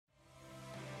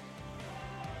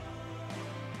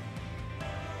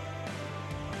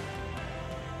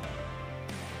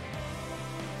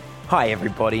Hi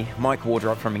everybody, Mike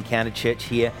Wardrop from Encounter Church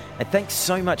here, and thanks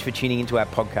so much for tuning into our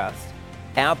podcast.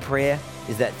 Our prayer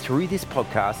is that through this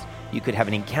podcast, you could have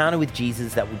an encounter with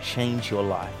Jesus that will change your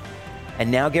life. And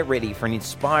now get ready for an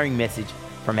inspiring message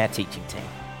from our teaching team.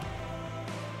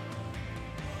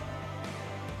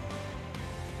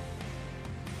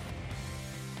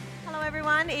 Hello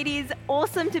everyone, it is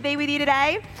awesome to be with you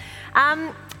today.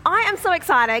 I am so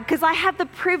excited because I have the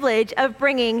privilege of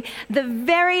bringing the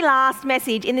very last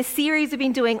message in the series we've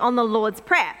been doing on the Lord's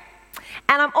Prayer.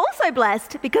 And I'm also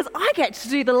blessed because I get to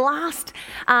do the last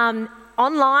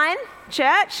online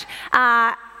church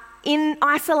in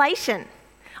isolation.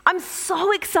 I'm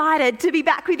so excited to be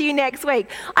back with you next week.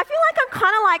 I feel like I'm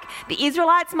kind of like the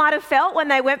Israelites might have felt when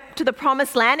they went to the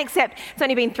promised land, except it's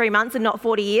only been 3 months and not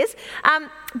 40 years.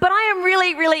 But I am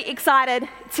really, really excited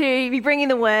to be bringing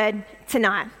the word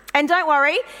tonight. And don't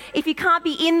worry, if you can't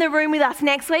be in the room with us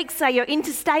next week, say you're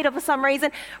interstate or for some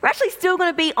reason, we're actually still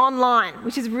going to be online,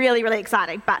 which is really, really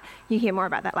exciting. But you hear more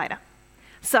about that later.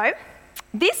 So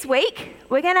this week,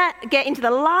 we're going to get into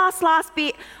the last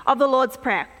bit of the Lord's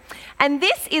Prayer. And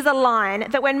this is a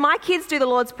line that when my kids do the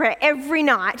Lord's Prayer every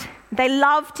night, they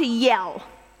love to yell.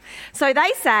 So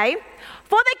they say,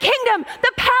 "For the kingdom,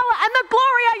 the power and the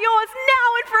glory are yours now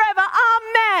and forever.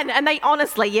 Amen." And they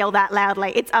honestly yell that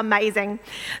loudly. It's amazing.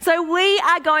 So we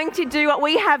are going to do what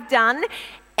we have done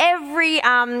every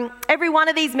one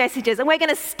of these messages. And we're going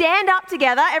to stand up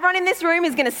together. Everyone in this room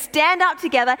is going to stand up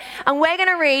together. And we're going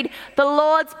to read the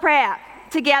Lord's Prayer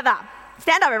together.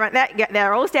 Stand up, everyone.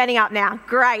 They're all standing up now.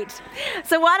 Great.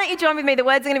 So why don't you join with me? The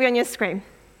words are going to be on your screen.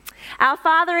 Our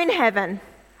Father in heaven,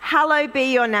 hallowed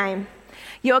be your name.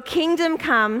 Your kingdom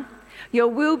come, your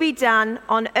will be done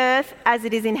on earth as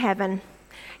it is in heaven.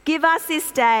 Give us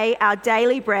this day our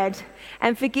daily bread,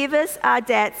 and forgive us our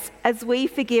debts as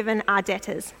we've forgiven our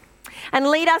debtors. And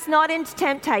lead us not into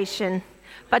temptation,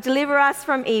 but deliver us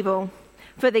from evil.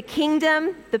 For the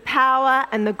kingdom, the power,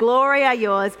 and the glory are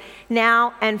yours,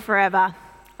 now and forever.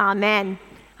 Amen.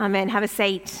 Amen. Have a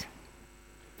seat.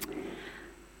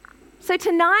 So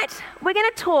tonight, we're going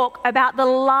to talk about the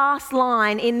last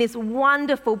line in this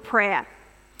wonderful prayer.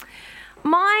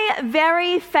 My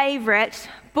very favourite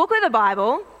book of the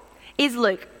Bible is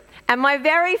Luke. And my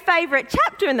very favourite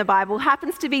chapter in the Bible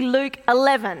happens to be Luke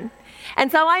 11.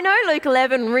 And so I know Luke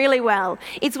 11 really well.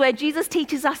 It's where Jesus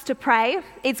teaches us to pray.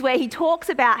 It's where he talks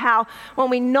about how when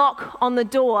we knock on the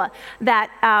door that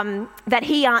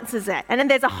he answers it. And then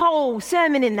there's a whole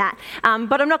sermon in that.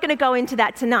 But I'm not going to go into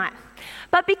that tonight.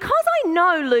 But because I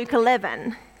know Luke 11,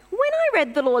 when I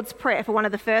read the Lord's Prayer for one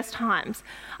of the first times,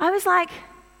 I was like,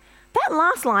 that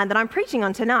last line that I'm preaching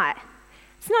on tonight,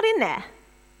 it's not in there.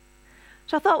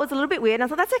 Which I thought was a little bit weird. And I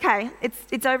thought, that's okay.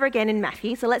 It's over again in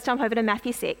Matthew. So let's jump over to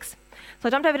Matthew 6. So I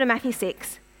jumped over to Matthew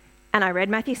 6 and I read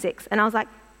Matthew 6 and I was like,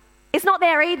 it's not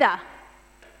there either.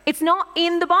 It's not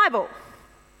in the Bible.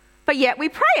 But yet we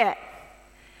pray it.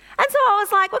 And so I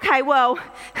was like, okay, well,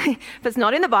 if it's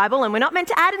not in the Bible and we're not meant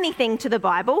to add anything to the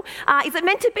Bible, is it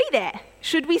meant to be there?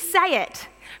 Should we say it?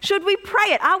 Should we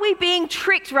pray it? Are we being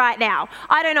tricked right now?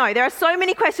 I don't know. There are so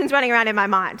many questions running around in my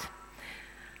mind.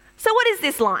 So what is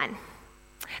this line?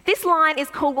 This line is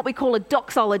called what we call a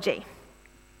doxology.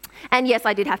 And yes,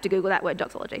 I did have to Google that word,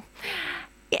 doxology.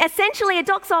 Essentially, a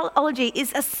doxology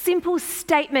is a simple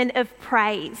statement of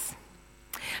praise.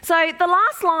 So the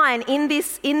last line in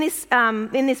this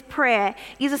prayer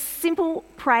is a simple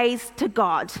praise to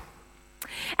God.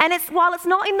 And while it's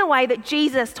not in the way that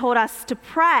Jesus taught us to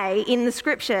pray in the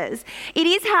scriptures, it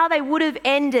is how they would have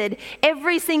ended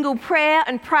every single prayer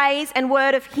and praise and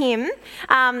word of hymn,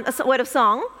 a word of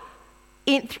song,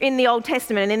 in the Old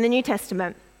Testament and in the New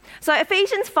Testament. So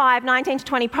Ephesians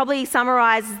 5:19-20 probably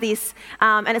summarises this,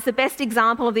 and it's the best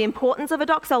example of the importance of a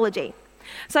doxology.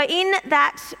 So in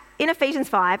Ephesians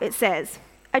 5, it says,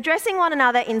 addressing one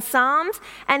another in psalms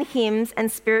and hymns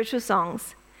and spiritual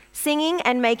songs, singing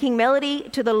and making melody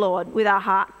to the Lord with our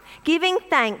heart, giving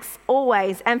thanks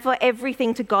always and for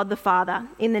everything to God the Father,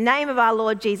 in the name of our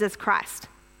Lord Jesus Christ.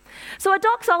 So a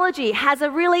doxology has a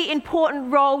really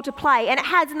important role to play, and it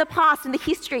has in the past, in the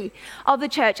history of the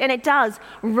church, and it does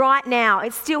right now.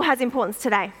 It still has importance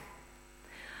today.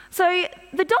 So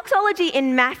the doxology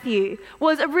in Matthew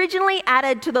was originally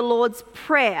added to the Lord's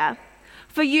Prayer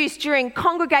for use during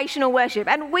congregational worship,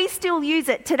 and we still use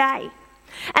it today.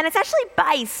 And it's actually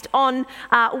based on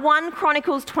 1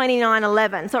 Chronicles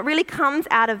 29:11, so it really comes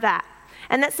out of that.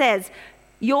 And that says,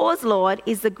 yours, Lord,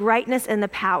 is the greatness and the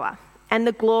power, and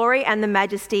the glory and the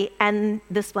majesty and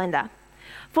the splendour.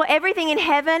 For everything in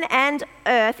heaven and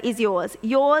earth is yours.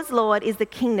 Yours, Lord, is the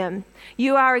kingdom.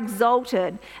 You are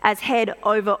exalted as head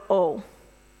over all.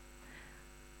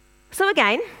 So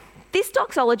again, this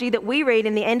doxology that we read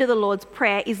in the end of the Lord's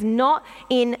Prayer is not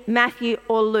in Matthew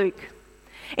or Luke.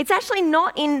 It's actually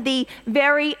not in the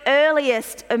very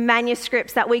earliest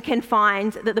manuscripts that we can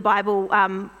find that the Bible,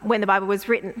 when the Bible was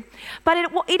written. But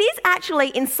it is actually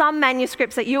in some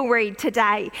manuscripts that you'll read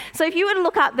today. So if you were to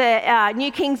look up the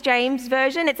New King James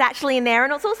Version, it's actually in there,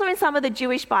 and it's also in some of the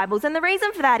Jewish Bibles. And the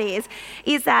reason for that is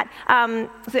that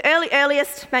the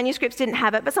earliest manuscripts didn't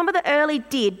have it, but some of the early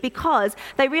did, because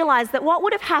they realized that what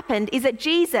would have happened is that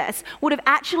Jesus would have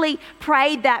actually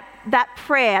prayed that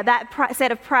prayer,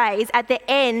 set of praise at the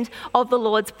end of the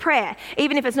Lord's Prayer,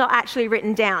 even if it's not actually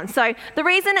written down. So the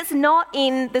reason it's not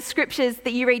in the scriptures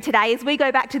that you read today is we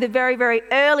go back to the very, very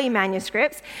early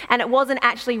manuscripts, and it wasn't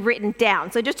actually written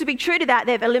down. So just to be true to that,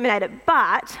 they've eliminated it.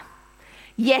 But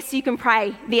yes, you can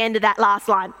pray the end of that last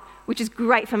line, which is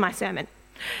great for my sermon.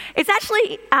 It's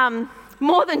actually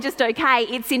more than just okay,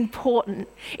 it's important.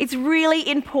 It's really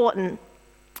important.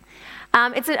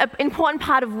 It's an important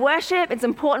part of worship. It's an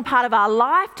important part of our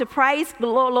life to praise the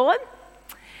Lord.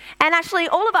 And actually,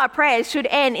 all of our prayers should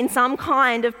end in some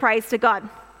kind of praise to God.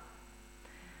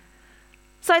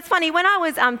 So it's funny, when I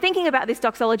was thinking about this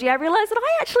doxology, I realized that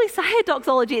I actually say a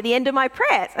doxology at the end of my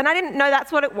prayers. And I didn't know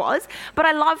that's what it was, but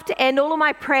I love to end all of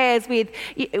my prayers with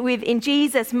in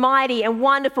Jesus' mighty and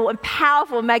wonderful and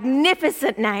powerful,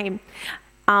 magnificent name.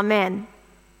 Amen.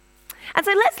 And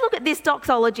so let's look at this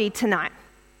doxology tonight.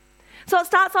 So it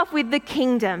starts off with the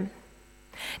kingdom.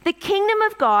 The kingdom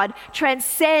of God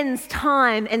transcends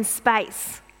time and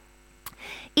space.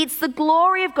 It's the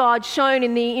glory of God shown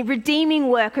in the redeeming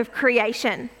work of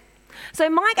creation. So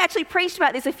Mike actually preached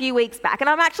about this a few weeks back, and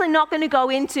I'm actually not going to go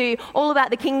into all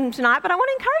about the kingdom tonight, but I want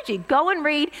to encourage you, go and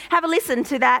read, have a listen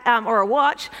to that or a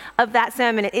watch of that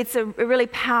sermon. It's a really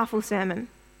powerful sermon.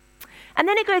 And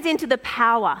then it goes into the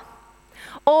power.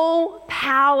 All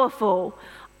powerful,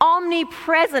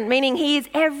 omnipresent, meaning he is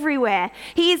everywhere.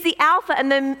 He is the Alpha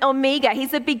and the Omega.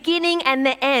 He's the beginning and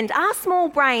the end. Our small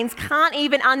brains can't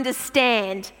even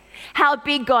understand how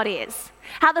big God is.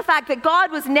 How the fact that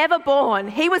God was never born,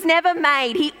 he was never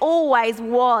made, he always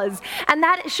was. And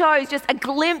that shows just a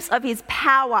glimpse of his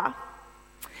power.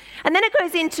 And then it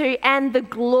goes into, and the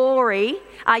glory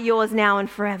are yours now and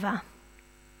forever.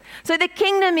 So the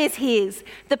kingdom is his,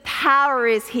 the power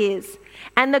is his,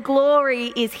 and the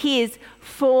glory is his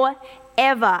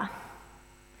forever.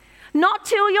 Not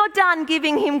till you're done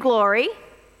giving him glory,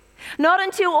 not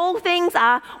until all things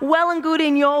are well and good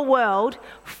in your world,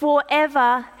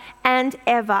 forever and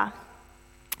ever.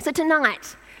 So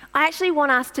tonight, I actually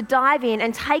want us to dive in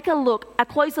and take a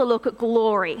closer look at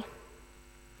glory.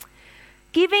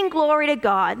 Giving glory to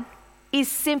God is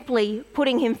simply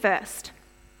putting him first.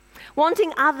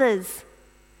 Wanting others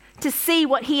to see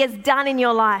what he has done in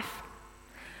your life.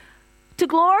 To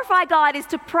glorify God is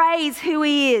to praise who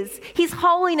he is, his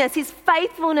holiness, his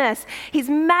faithfulness, his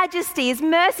majesty, his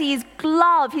mercy, his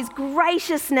love, his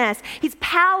graciousness, his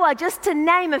power, just to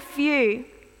name a few.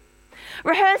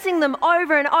 Rehearsing them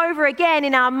over and over again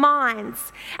in our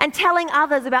minds and telling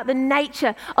others about the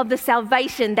nature of the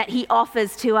salvation that he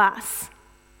offers to us.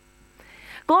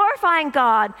 Glorifying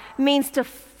God means to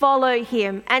follow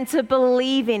him and to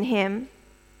believe in him.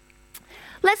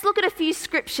 Let's look at a few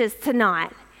scriptures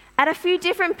tonight at a few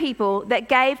different people that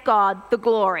gave God the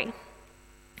glory.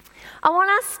 I want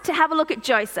us to have a look at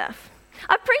Joseph.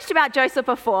 I've preached about Joseph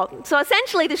before. So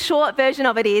essentially the short version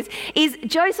of it is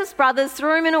Joseph's brothers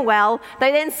threw him in a well.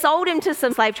 They then sold him to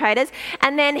some slave traders,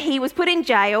 and then he was put in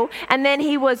jail, and then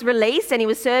he was released and he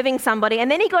was serving somebody, and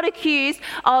then he got accused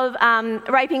of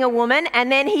raping a woman,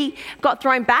 and then he got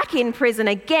thrown back in prison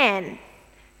again.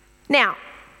 Now,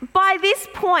 by this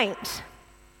point,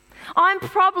 I'm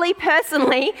probably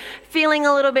personally feeling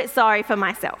a little bit sorry for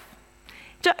myself.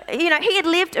 He had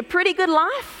lived a pretty good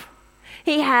life.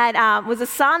 He was a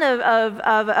son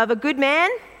of a good man,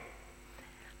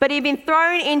 but he'd been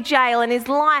thrown in jail and his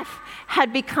life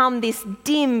had become this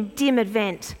dim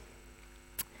event.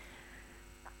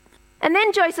 And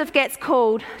then Joseph gets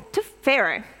called to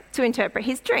Pharaoh to interpret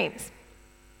his dreams.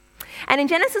 And in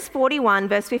Genesis 41,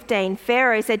 verse 15,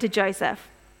 Pharaoh said to Joseph,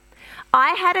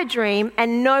 "I had a dream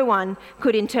and no one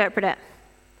could interpret it.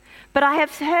 But I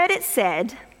have heard it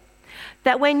said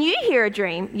that when you hear a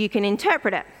dream, you can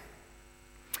interpret it."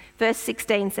 Verse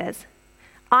 16 says,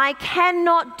 "I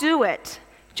cannot do it,"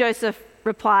 Joseph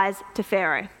replies to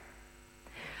Pharaoh.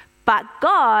 "But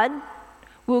God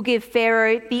will give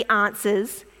Pharaoh the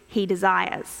answers he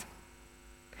desires."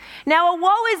 Now, a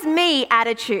woe is me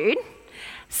attitude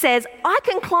says, I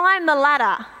can climb the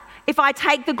ladder if I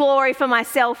take the glory for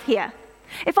myself here.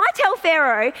 If I tell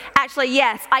Pharaoh, actually,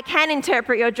 yes, I can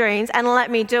interpret your dreams and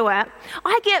let me do it,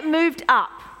 I get moved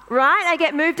up, right? I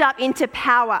get moved up into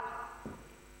power.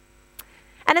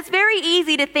 And it's very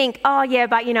easy to think, oh yeah,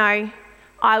 but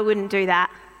I wouldn't do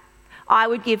that. I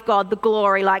would give God the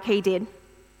glory like he did.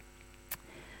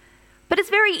 But it's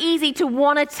very easy to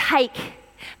want to take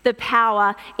the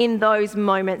power in those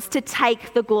moments, to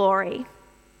take the glory.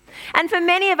 And for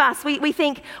many of us, we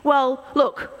think, well,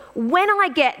 look, when I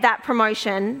get that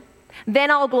promotion, then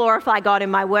I'll glorify God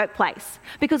in my workplace.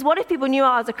 Because what if people knew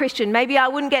I was a Christian? Maybe I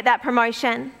wouldn't get that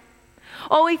promotion.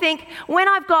 Or we think, when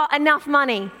I've got enough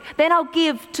money, then I'll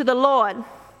give to the Lord.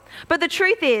 But the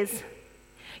truth is,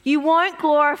 you won't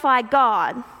glorify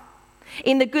God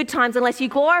in the good times unless you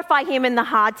glorify him in the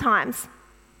hard times.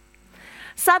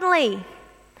 Suddenly,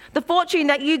 the fortune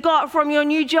that you got from your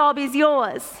new job is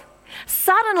yours.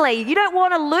 Suddenly, you don't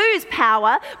want to lose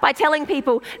power by telling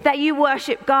people that you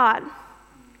worship God.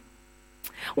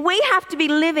 We have to be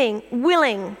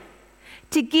willing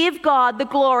to give God the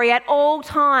glory at all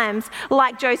times,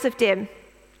 like Joseph did.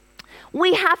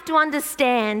 We have to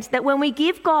understand that when we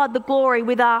give God the glory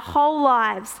with our whole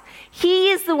lives, he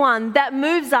is the one that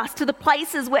moves us to the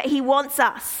places where he wants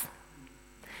us.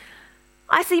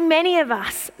 I see many of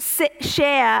us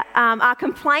share our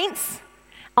complaints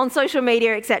on social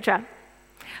media, etc.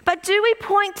 But do we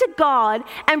point to God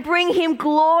and bring him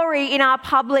glory in our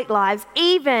public lives,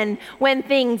 even when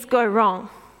things go wrong?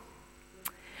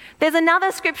 There's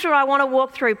another scripture I want to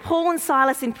walk through, Paul and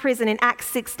Silas in prison in Acts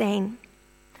 16.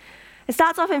 It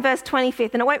starts off in verse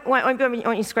 25, and it won't be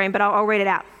on your screen, but I'll read it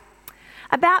out.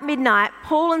 About midnight,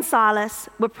 Paul and Silas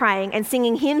were praying and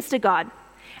singing hymns to God,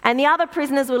 and the other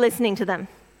prisoners were listening to them.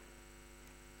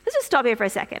 Let's just stop here for a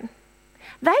second.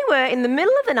 They were in the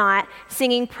middle of the night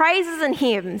singing praises and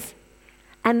hymns,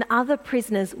 and the other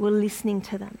prisoners were listening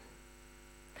to them.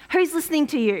 Who's listening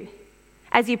to you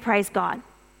as you praise God?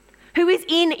 Who is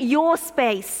in your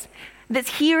space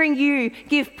that's hearing you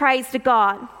give praise to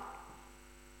God?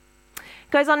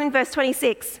 It goes on in verse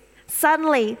 26.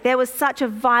 Suddenly, there was such a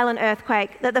violent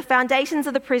earthquake that the foundations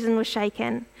of the prison were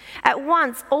shaken. At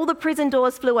once, all the prison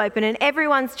doors flew open and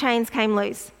everyone's chains came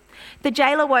loose. The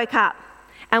jailer woke up.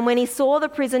 And when he saw the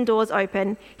prison doors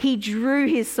open, he drew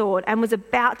his sword and was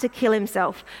about to kill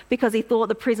himself because he thought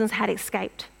the prisoners had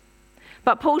escaped.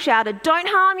 But Paul shouted, "Don't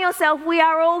harm yourself, we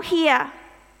are all here."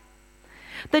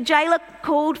 The jailer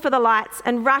called for the lights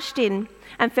and rushed in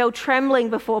and fell trembling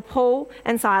before Paul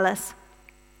and Silas.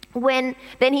 Then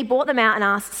he brought them out and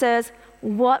asked, "Sirs,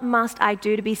 what must I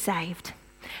do to be saved?"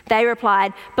 They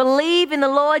replied, "Believe in the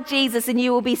Lord Jesus and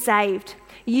you will be saved,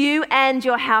 you and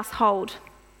your household."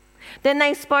 Then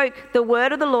they spoke the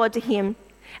word of the Lord to him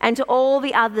and to all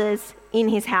the others in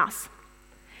his house.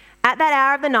 At that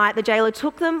hour of the night, the jailer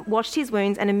took them, washed his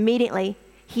wounds, and immediately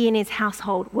he and his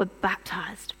household were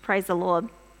baptized. Praise the Lord.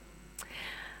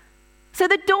 So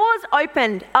the doors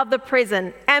opened of the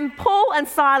prison, and Paul and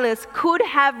Silas could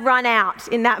have run out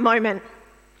in that moment.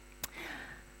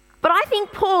 But I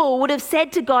think Paul would have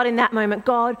said to God in that moment,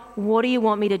 "God, what do you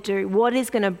want me to do? What is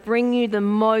going to bring you the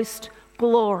most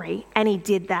glory?" And he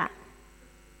did that.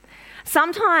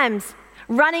 Sometimes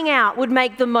running out would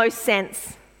make the most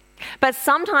sense. But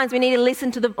sometimes we need to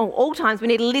listen to all times we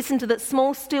need to listen to that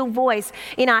small, still voice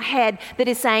in our head that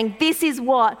is saying, "This is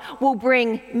what will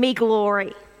bring me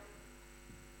glory."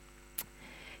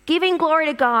 Giving glory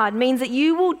to God means that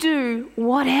you will do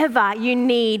whatever you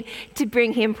need to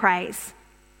bring him praise.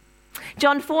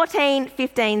 John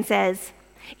 14:15 says,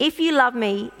 "If you love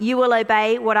me, you will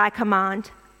obey what I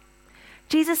command."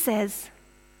 Jesus says,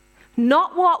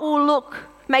 not what will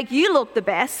make you look the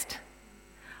best,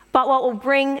 but what will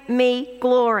bring me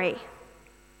glory.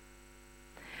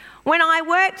 When I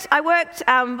worked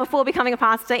before becoming a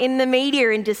pastor in the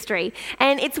media industry,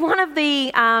 and it's one of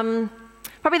the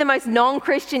probably the most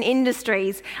non-Christian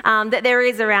industries that there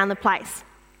is around the place.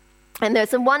 And there's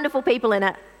some wonderful people in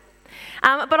it.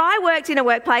 But I worked in a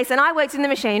workplace and I worked in the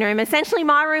machine room. Essentially,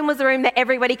 my room was the room that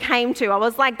everybody came to. I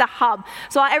was like the hub.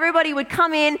 So everybody would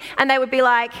come in and they would be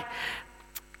like,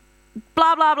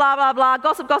 blah, blah, blah, blah, blah,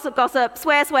 gossip, gossip, gossip,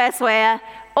 swear, swear, swear,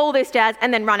 all this jazz,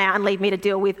 and then run out and leave me to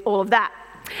deal with all of that.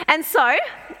 And so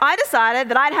I decided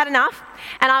that I'd had enough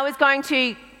and I was going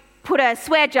to put a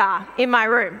swear jar in my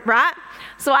room, right?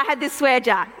 So I had this swear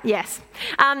jar, yes.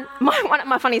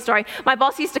 My funny story, my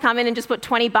boss used to come in and just put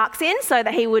 $20 in so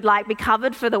that he would like be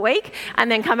covered for the week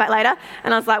and then come back later.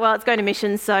 And I was like, well, it's going to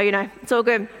missions, so, it's all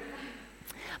good.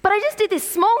 But I just did this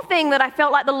small thing that I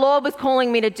felt like the Lord was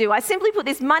calling me to do. I simply put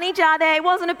this money jar there. It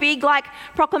wasn't a big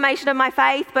proclamation of my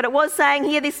faith, but it was saying,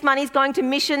 here, this money's going to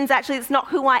missions. Actually, it's not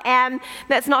who I am.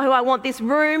 That's not who I want this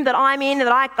room that I'm in,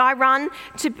 that I run,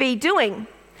 to be doing.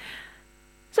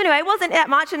 So anyway, it wasn't that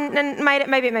much and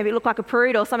maybe it looked like a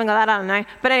prude or something like that, I don't know.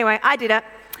 But anyway, I did it.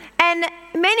 And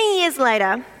many years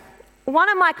later, one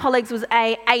of my colleagues was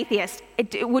an atheist.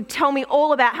 It would tell me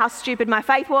all about how stupid my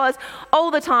faith was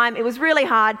all the time. It was really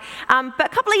hard. But a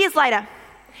couple of years later,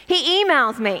 he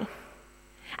emails me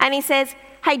and he says,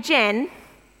 hey, Jen,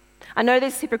 I know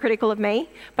this is hypocritical of me,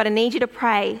 but I need you to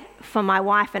pray for my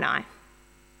wife and I.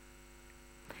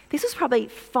 This was probably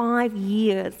 5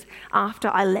 years after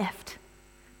I left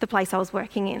the place I was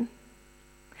working in.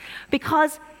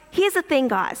 Because here's the thing,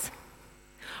 guys.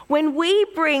 When we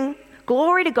bring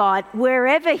glory to God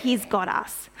wherever He's got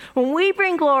us, when we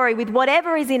bring glory with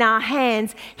whatever is in our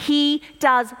hands, He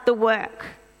does the work.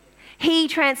 He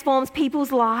transforms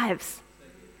people's lives.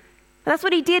 And that's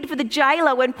what He did for the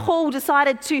jailer when Paul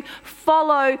decided to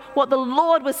follow what the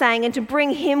Lord was saying and to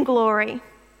bring Him glory.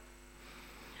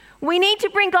 We need to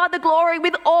bring God the glory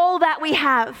with all that we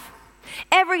have.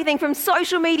 Everything from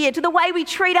social media to the way we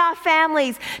treat our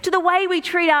families, to the way we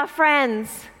treat our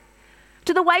friends,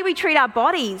 to the way we treat our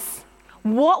bodies,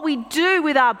 what we do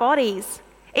with our bodies,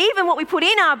 even what we put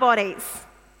in our bodies.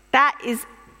 That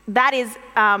is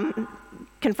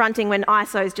confronting when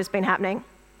ISO's just been happening.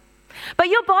 But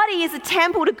your body is a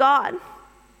temple to God.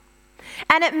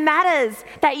 And it matters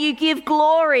that you give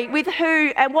glory with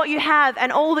who and what you have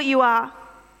and all that you are.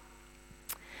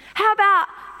 How about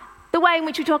the way in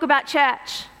which we talk about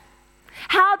church?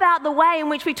 How about the way in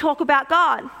which we talk about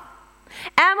God?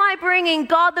 Am I bringing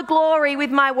God the glory with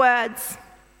my words?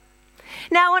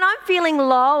 Now, when I'm feeling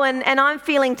low and I'm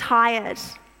feeling tired,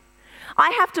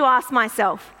 I have to ask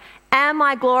myself, am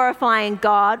I glorifying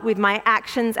God with my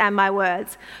actions and my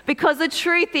words? Because the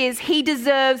truth is, He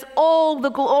deserves all the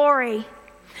glory.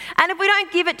 And if we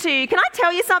don't give it to you, can I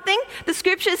tell you something? The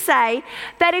scriptures say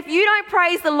that if you don't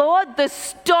praise the Lord, the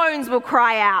stones will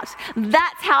cry out.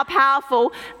 That's how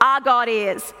powerful our God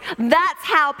is. That's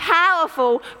how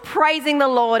powerful praising the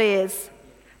Lord is.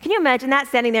 Can you imagine that,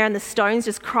 standing there and the stones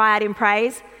just cry out in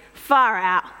praise? Far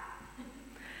out.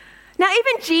 Now,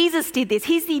 even Jesus did this.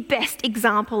 He's the best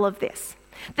example of this.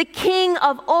 The King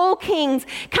of all kings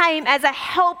came as a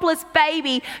helpless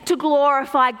baby to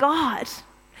glorify God.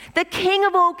 The King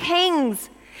of all kings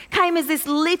came as this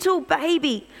little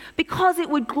baby because it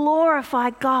would glorify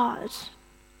God.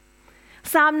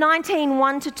 Psalm 19,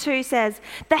 1-2 says,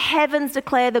 the heavens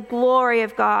declare the glory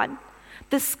of God.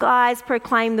 The skies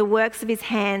proclaim the works of His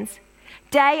hands.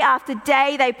 Day after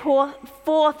day they pour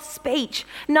forth speech.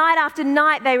 Night after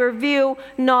night they reveal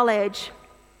knowledge.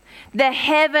 The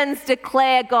heavens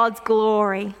declare God's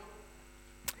glory.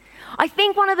 I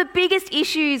think one of the biggest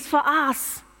issues for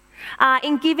us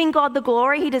in giving God the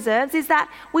glory He deserves is that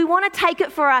we want to take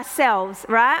it for ourselves,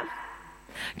 right?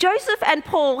 Joseph and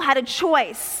Paul had a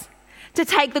choice to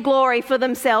take the glory for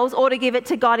themselves or to give it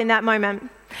to God in that moment.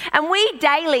 And we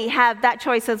daily have that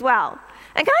choice as well.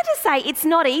 And can I just say, it's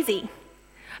not easy.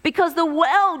 Because the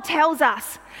world tells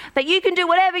us that you can do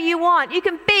whatever you want. You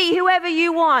can be whoever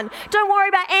you want. Don't worry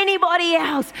about anybody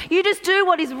else. You just do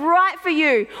what is right for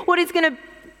you, what is going to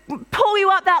pull you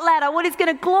up that ladder, what is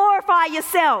going to glorify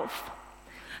yourself.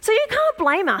 So you can't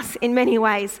blame us in many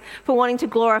ways for wanting to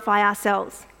glorify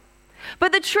ourselves.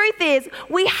 But the truth is,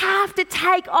 we have to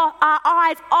take our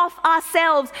eyes off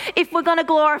ourselves if we're going to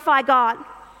glorify God.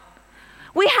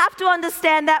 We have to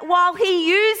understand that while He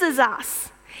uses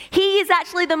us, He is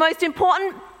actually the most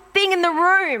important thing in the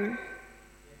room.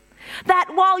 That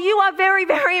while you are very,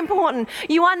 very important,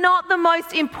 you are not the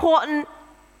most important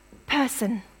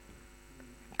person.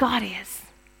 God is.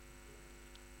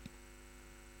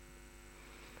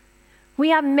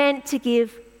 We are meant to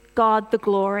give God the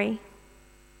glory.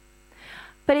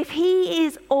 But if He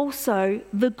is also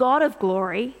the God of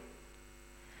glory,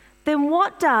 then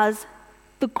what does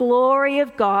the glory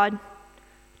of God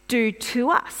do to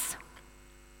us?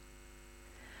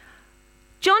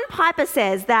 John Piper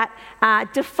says that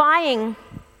defining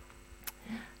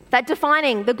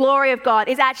the glory of God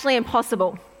is actually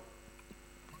impossible.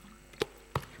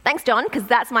 Thanks, John, because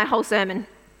that's my whole sermon.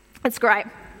 It's great.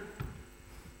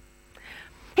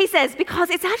 He says, because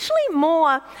it's actually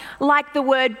more like the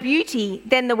word beauty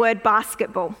than the word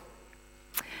basketball.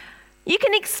 You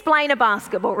can explain a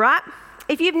basketball, right?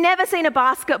 if you've never seen a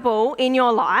basketball in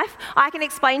your life, I can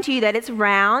explain to you that it's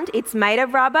round, it's made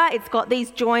of rubber, it's got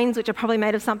these joins which are probably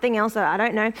made of something else that I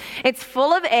don't know. It's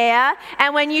full of air,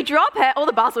 and when you drop it, all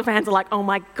the basketball fans are like, oh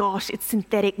my gosh, it's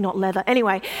synthetic, not leather.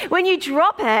 Anyway, when you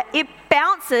drop it, it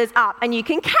bounces up and you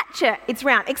can catch it, it's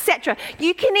round, etc.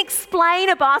 You can explain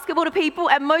a basketball to people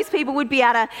and most people would be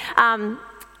able to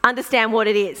understand what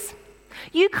it is.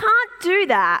 You can't do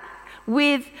that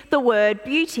with the word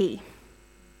beauty.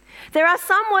 There are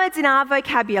some words in our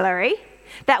vocabulary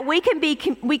that we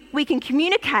can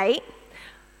communicate,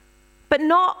 but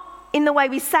not in the way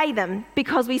we say them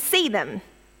because we see them.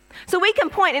 So we can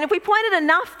point, and if we pointed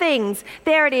enough things,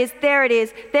 there it is, there it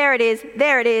is, there it is,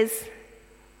 there it is,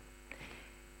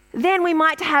 then we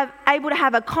might able to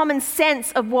have a common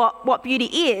sense of what beauty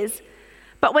is.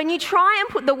 But when you try and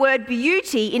put the word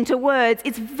beauty into words,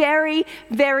 it's very,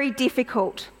 very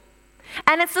difficult.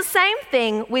 And it's the same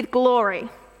thing with glory.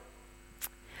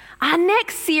 Our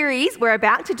next series we're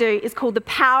about to do is called The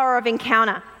Power of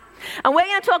Encounter. And we're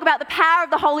going to talk about the power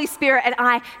of the Holy Spirit, and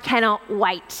I cannot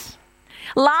wait.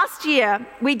 Last year,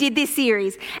 we did this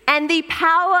series, and the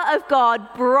power of God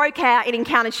broke out in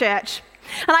Encounter Church.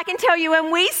 And I can tell you,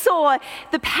 when we saw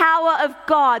the power of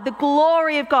God, the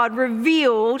glory of God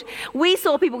revealed, we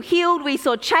saw people healed, we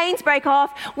saw chains break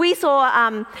off, we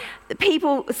saw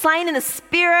people slain in the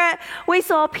Spirit, we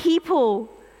saw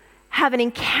people have an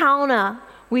encounter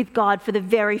with God for the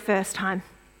very first time.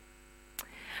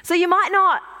 So you might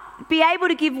not be able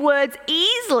to give words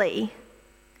easily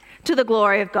to the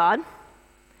glory of God,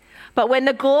 but when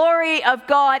the glory of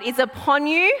God is upon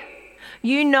you,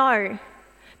 you know.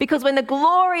 Because when the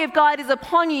glory of God is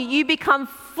upon you, you become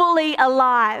fully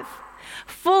alive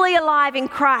in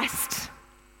Christ.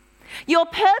 Your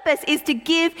purpose is to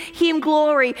give him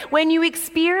glory when you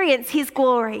experience his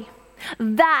glory.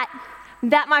 That,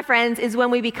 my friends, is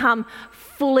when we become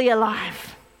fully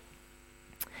alive.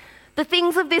 The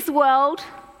things of this world,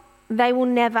 they will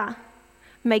never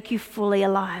make you fully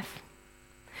alive.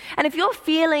 And if you're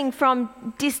feeling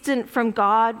distant from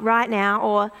God right now,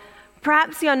 or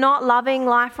perhaps you're not loving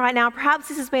life right now, perhaps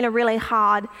this has been a really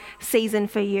hard season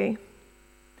for you,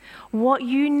 what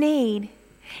you need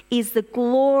is the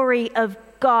glory of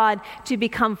God to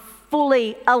become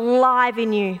fully alive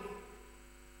in you.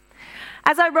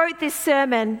 As I wrote this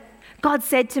sermon, God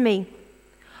said to me,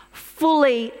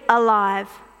 fully alive.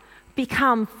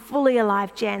 Become fully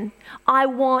alive, Jen. I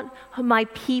want my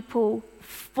people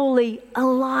fully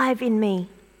alive in me.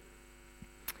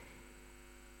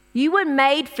 You were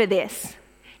made for this.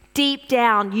 Deep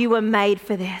down, you were made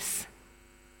for this.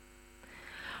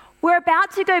 We're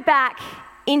about to go back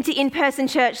into in-person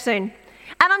church soon.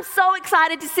 And I'm so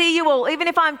excited to see you all, even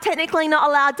if I'm technically not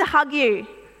allowed to hug you.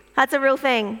 That's a real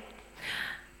thing.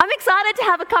 I'm excited to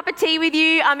have a cup of tea with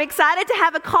you. I'm excited to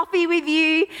have a coffee with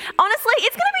you. Honestly,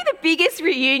 it's going to be the biggest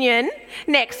reunion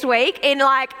next week.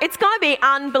 It's going to be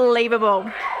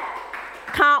unbelievable.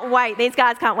 Can't wait. These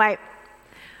guys can't wait.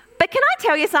 But can I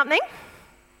tell you something?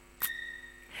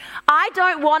 I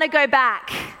don't want to go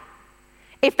back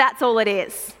if that's all it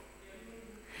is.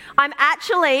 I'm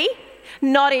actually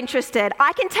not interested.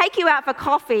 I can take you out for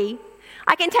coffee.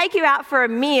 I can take you out for a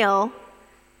meal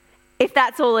if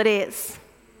that's all it is.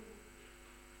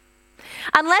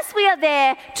 Unless we are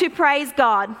there to praise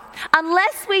God,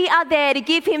 unless we are there to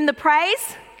give him the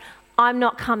praise, I'm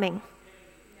not coming.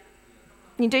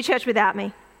 You can do church without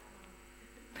me.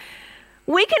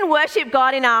 We can worship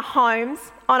God in our homes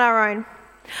on our own.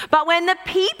 But when the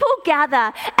people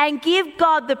gather and give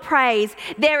God the praise,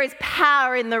 there is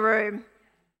power in the room.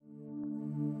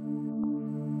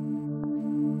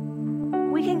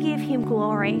 We can give him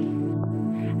glory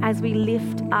as we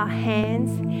lift our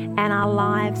hands and our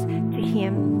lives to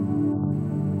him.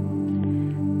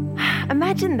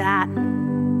 Imagine that.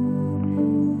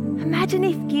 Imagine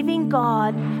if giving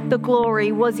God the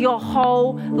glory was your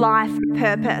whole life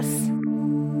purpose.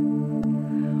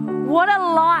 What a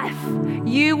life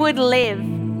you would live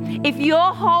if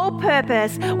your whole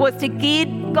purpose was to give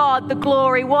God the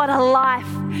glory. What a life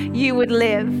you would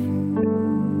live.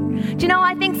 Do you know,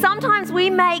 I think sometimes we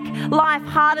make life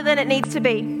harder than it needs to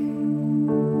be.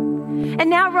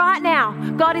 And right now,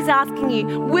 God is asking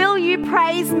you, will you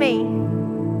praise me?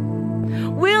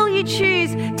 Will you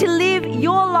choose to live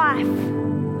your life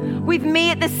with me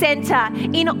at the center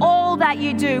in all that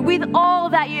you do, with all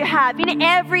that you have, in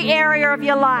every area of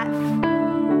your life?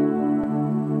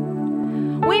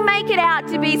 We make it out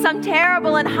to be some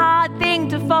terrible and hard thing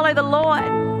to follow the Lord.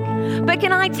 But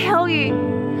can I tell you,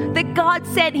 that God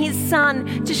sent his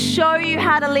Son to show you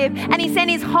how to live, and he sent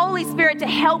his Holy Spirit to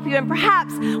help you. And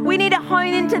perhaps we need to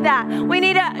hone into that. We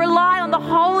need to rely on the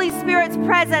Holy Spirit's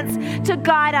presence to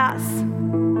guide us.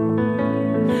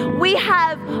 We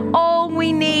have all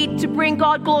we need to bring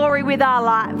God glory with our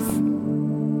lives.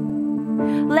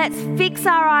 Let's fix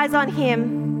our eyes on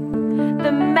him,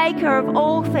 the maker of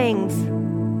all things,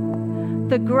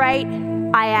 the great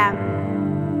I am.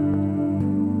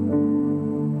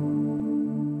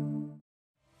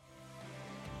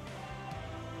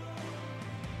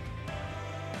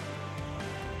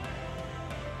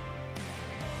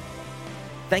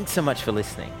 Thanks so much for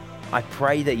listening. I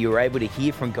pray that you were able to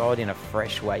hear from God in a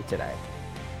fresh way today.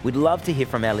 We'd love to hear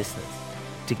from our listeners.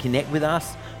 To connect with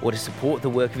us or to support the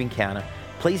work of Encounter,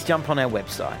 please jump on our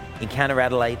website,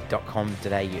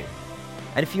 encounteradelaide.com.au.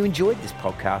 And if you enjoyed this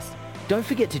podcast, don't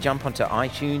forget to jump onto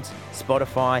iTunes,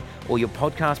 Spotify, or your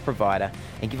podcast provider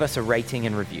and give us a rating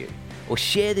and review. Or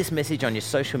share this message on your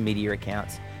social media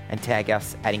accounts and tag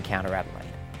us at Encounter Adelaide.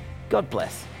 God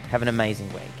bless. Have an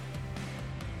amazing week.